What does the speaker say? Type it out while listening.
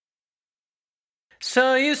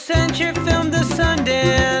So you sent your film to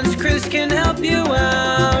Sundance, Chris can help you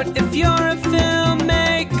out. If you're a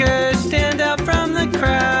filmmaker, stand out from the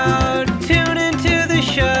crowd. Tune into the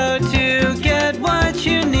show to get what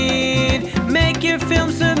you need. Make your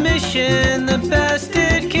film submission the best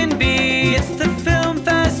it can be. It's the Film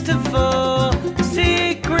Festival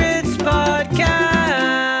Secrets Podcast.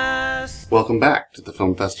 Welcome back to the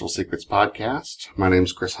Film Festival Secrets Podcast. My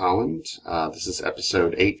name's Chris Holland. This is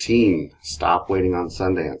episode 18, Stop Waiting on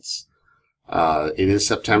Sundance. It is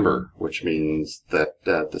September, which means that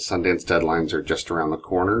the Sundance deadlines are just around the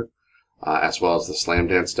corner, as well as the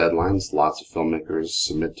Slamdance deadlines. Lots of filmmakers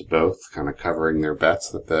submit to both, kind of covering their bets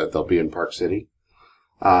that they'll be in Park City.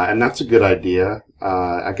 And that's a good idea.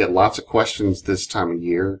 I get lots of questions this time of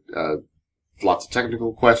year, lots of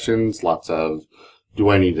technical questions, lots of do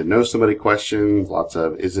I need to know somebody questions, lots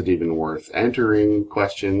of is it even worth entering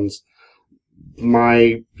questions.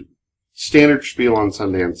 My standard spiel on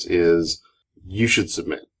Sundance is you should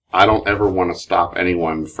submit. I don't ever want to stop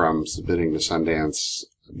anyone from submitting to Sundance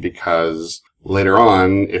because later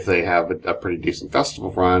on, if they have a pretty decent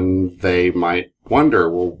festival run, they might wonder,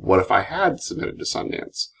 well, what if I had submitted to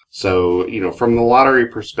Sundance? So, from the lottery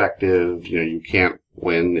perspective, you can't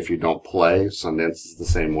win if you don't play. Sundance is the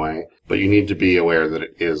same way. But you need to be aware that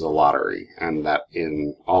it is a lottery and that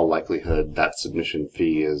in all likelihood that submission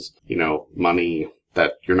fee is, money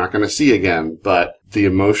that you're not going to see again, but the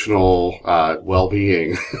emotional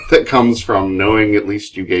well-being that comes from knowing at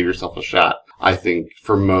least you gave yourself a shot, I think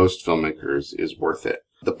for most filmmakers is worth it.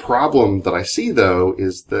 The problem that I see, though,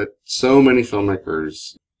 is that so many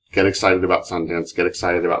filmmakers get excited about Sundance, get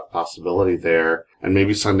excited about the possibility there, and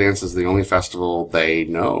maybe Sundance is the only festival they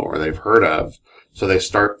know or they've heard of. So they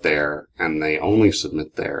start there and they only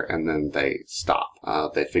submit there and then they stop.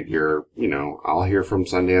 They figure, I'll hear from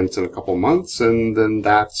Sundance in a couple months and then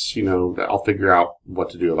that's, I'll figure out what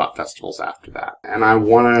to do about festivals after that. And I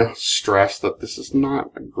want to stress that this is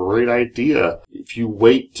not a great idea. If you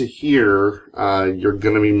wait to hear, you're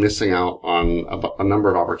going to be missing out on a number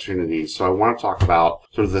of opportunities. So I want to talk about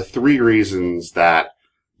sort of the 3 reasons that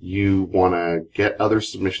you want to get other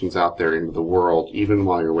submissions out there into the world, even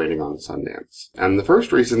while you're waiting on Sundance. And the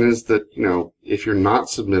first reason is that, if you're not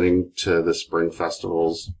submitting to the spring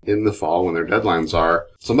festivals in the fall when their deadlines are,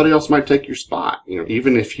 somebody else might take your spot.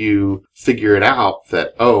 Even if you figure it out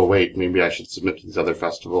that, oh, wait, maybe I should submit to these other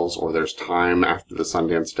festivals, or there's time after the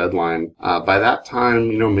Sundance deadline. By that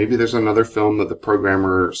time, maybe there's another film that the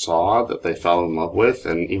programmer saw that they fell in love with,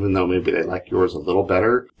 and even though maybe they like yours a little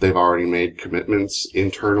better, they've already made commitments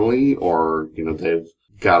internally, or, they've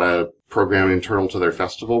got a program internal to their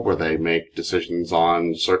festival where they make decisions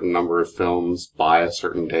on a certain number of films by a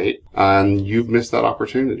certain date, and you've missed that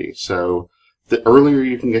opportunity. So the earlier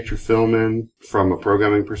you can get your film in from a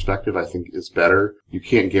programming perspective, I think is better. You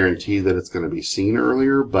can't guarantee that it's going to be seen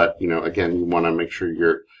earlier, but, again, you want to make sure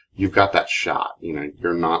you've got that shot.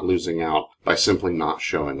 You're not losing out by simply not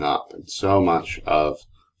showing up. And so much of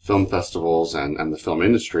film festivals and the film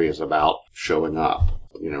industry is about showing up.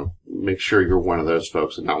 Make sure you're one of those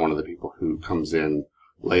folks and not one of the people who comes in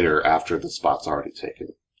later after the spot's already taken.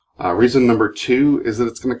 Reason number 2 is that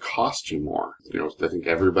it's going to cost you more. I think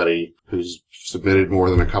everybody who's submitted more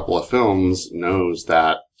than a couple of films knows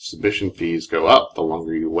that submission fees go up the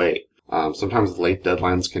longer you wait. Sometimes the late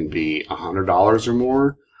deadlines can be $100 or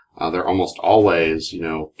more. They're almost always,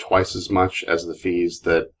 twice as much as the fees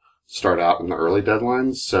that start out in the early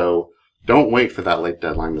deadlines. So don't wait for that late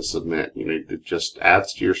deadline to submit. It just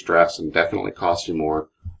adds to your stress and definitely costs you more.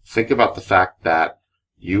 Think about the fact that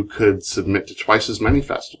you could submit to twice as many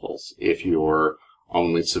festivals if you're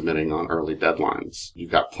only submitting on early deadlines.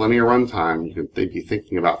 You've got plenty of runtime. You can be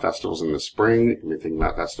thinking about festivals in the spring. You can be thinking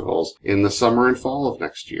about festivals in the summer and fall of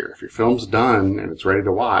next year. If your film's done and it's ready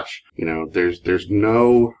to watch, there's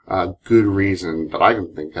no good reason that I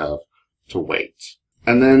can think of to wait.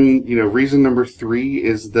 And then, reason number 3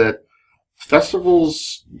 is that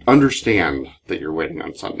festivals understand that you're waiting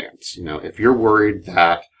on Sundance. If you're worried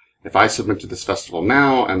that if I submit to this festival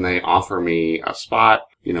now and they offer me a spot,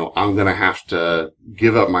 I'm going to have to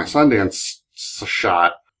give up my Sundance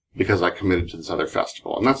shot because I committed to this other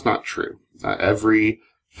festival. And that's not true. Every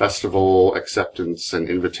festival acceptance and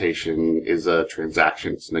invitation is a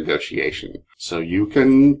transaction, it's a negotiation. So you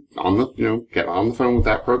can get on the phone with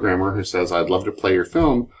that programmer who says, I'd love to play your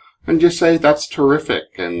film, and just say, that's terrific,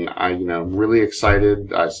 and I'm really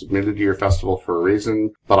excited. I submitted to your festival for a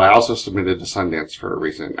reason, but I also submitted to Sundance for a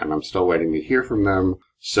reason, and I'm still waiting to hear from them.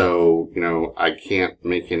 So, I can't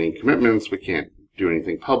make any commitments. We can't do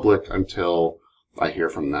anything public until I hear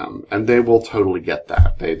from them. And they will totally get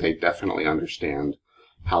that. They definitely understand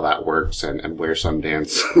how that works and where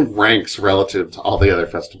Sundance ranks relative to all the other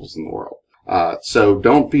festivals in the world. So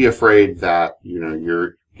don't be afraid that,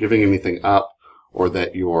 you're giving anything up or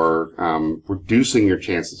that you're reducing your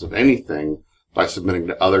chances of anything by submitting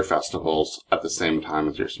to other festivals at the same time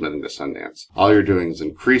as you're submitting to Sundance. All you're doing is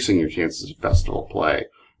increasing your chances of festival play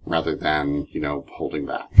rather than, holding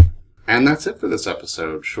back. And that's it for this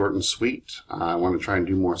episode. Short and sweet. I want to try and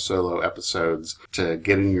do more solo episodes to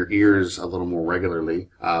get in your ears a little more regularly.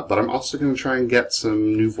 But I'm also going to try and get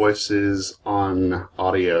some new voices on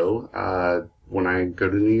audio when I go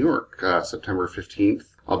to New York, September 15th.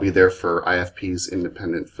 I'll be there for IFP's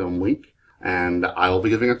Independent Film Week, and I will be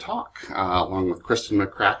giving a talk along with Kristen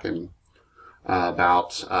McCracken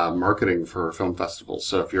about marketing for film festivals.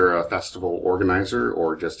 So if you're a festival organizer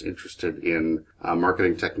or just interested in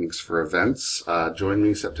marketing techniques for events, join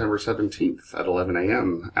me September 17th at 11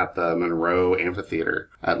 a.m. at the Monroe Amphitheater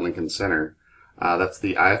at Lincoln Center. That's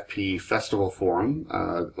the IFP Festival Forum.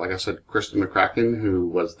 Like I said, Kristen McCracken, who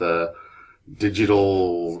was the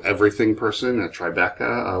digital everything person at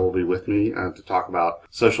Tribeca, will be with me to talk about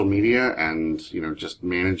social media and, just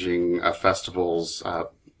managing a festival's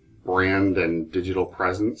brand and digital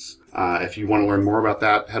presence. If you want to learn more about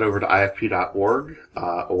that, head over to ifp.org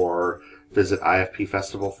or visit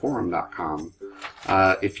ifpfestivalforum.com.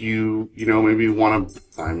 If you maybe want to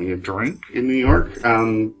buy me a drink in New York,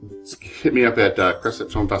 hit me up at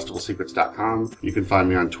Chris@filmfestivalsecrets.com. You can find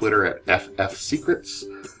me on Twitter at FFSecrets.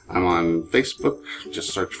 I'm on Facebook. Just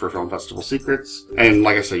search for Film Festival Secrets. And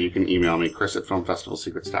like I say, you can email me,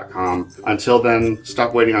 Chris@filmfestivalsecrets.com. Until then,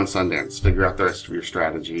 stop waiting on Sundance. Figure out the rest of your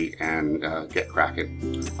strategy and get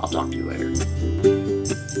cracking. I'll talk to you later.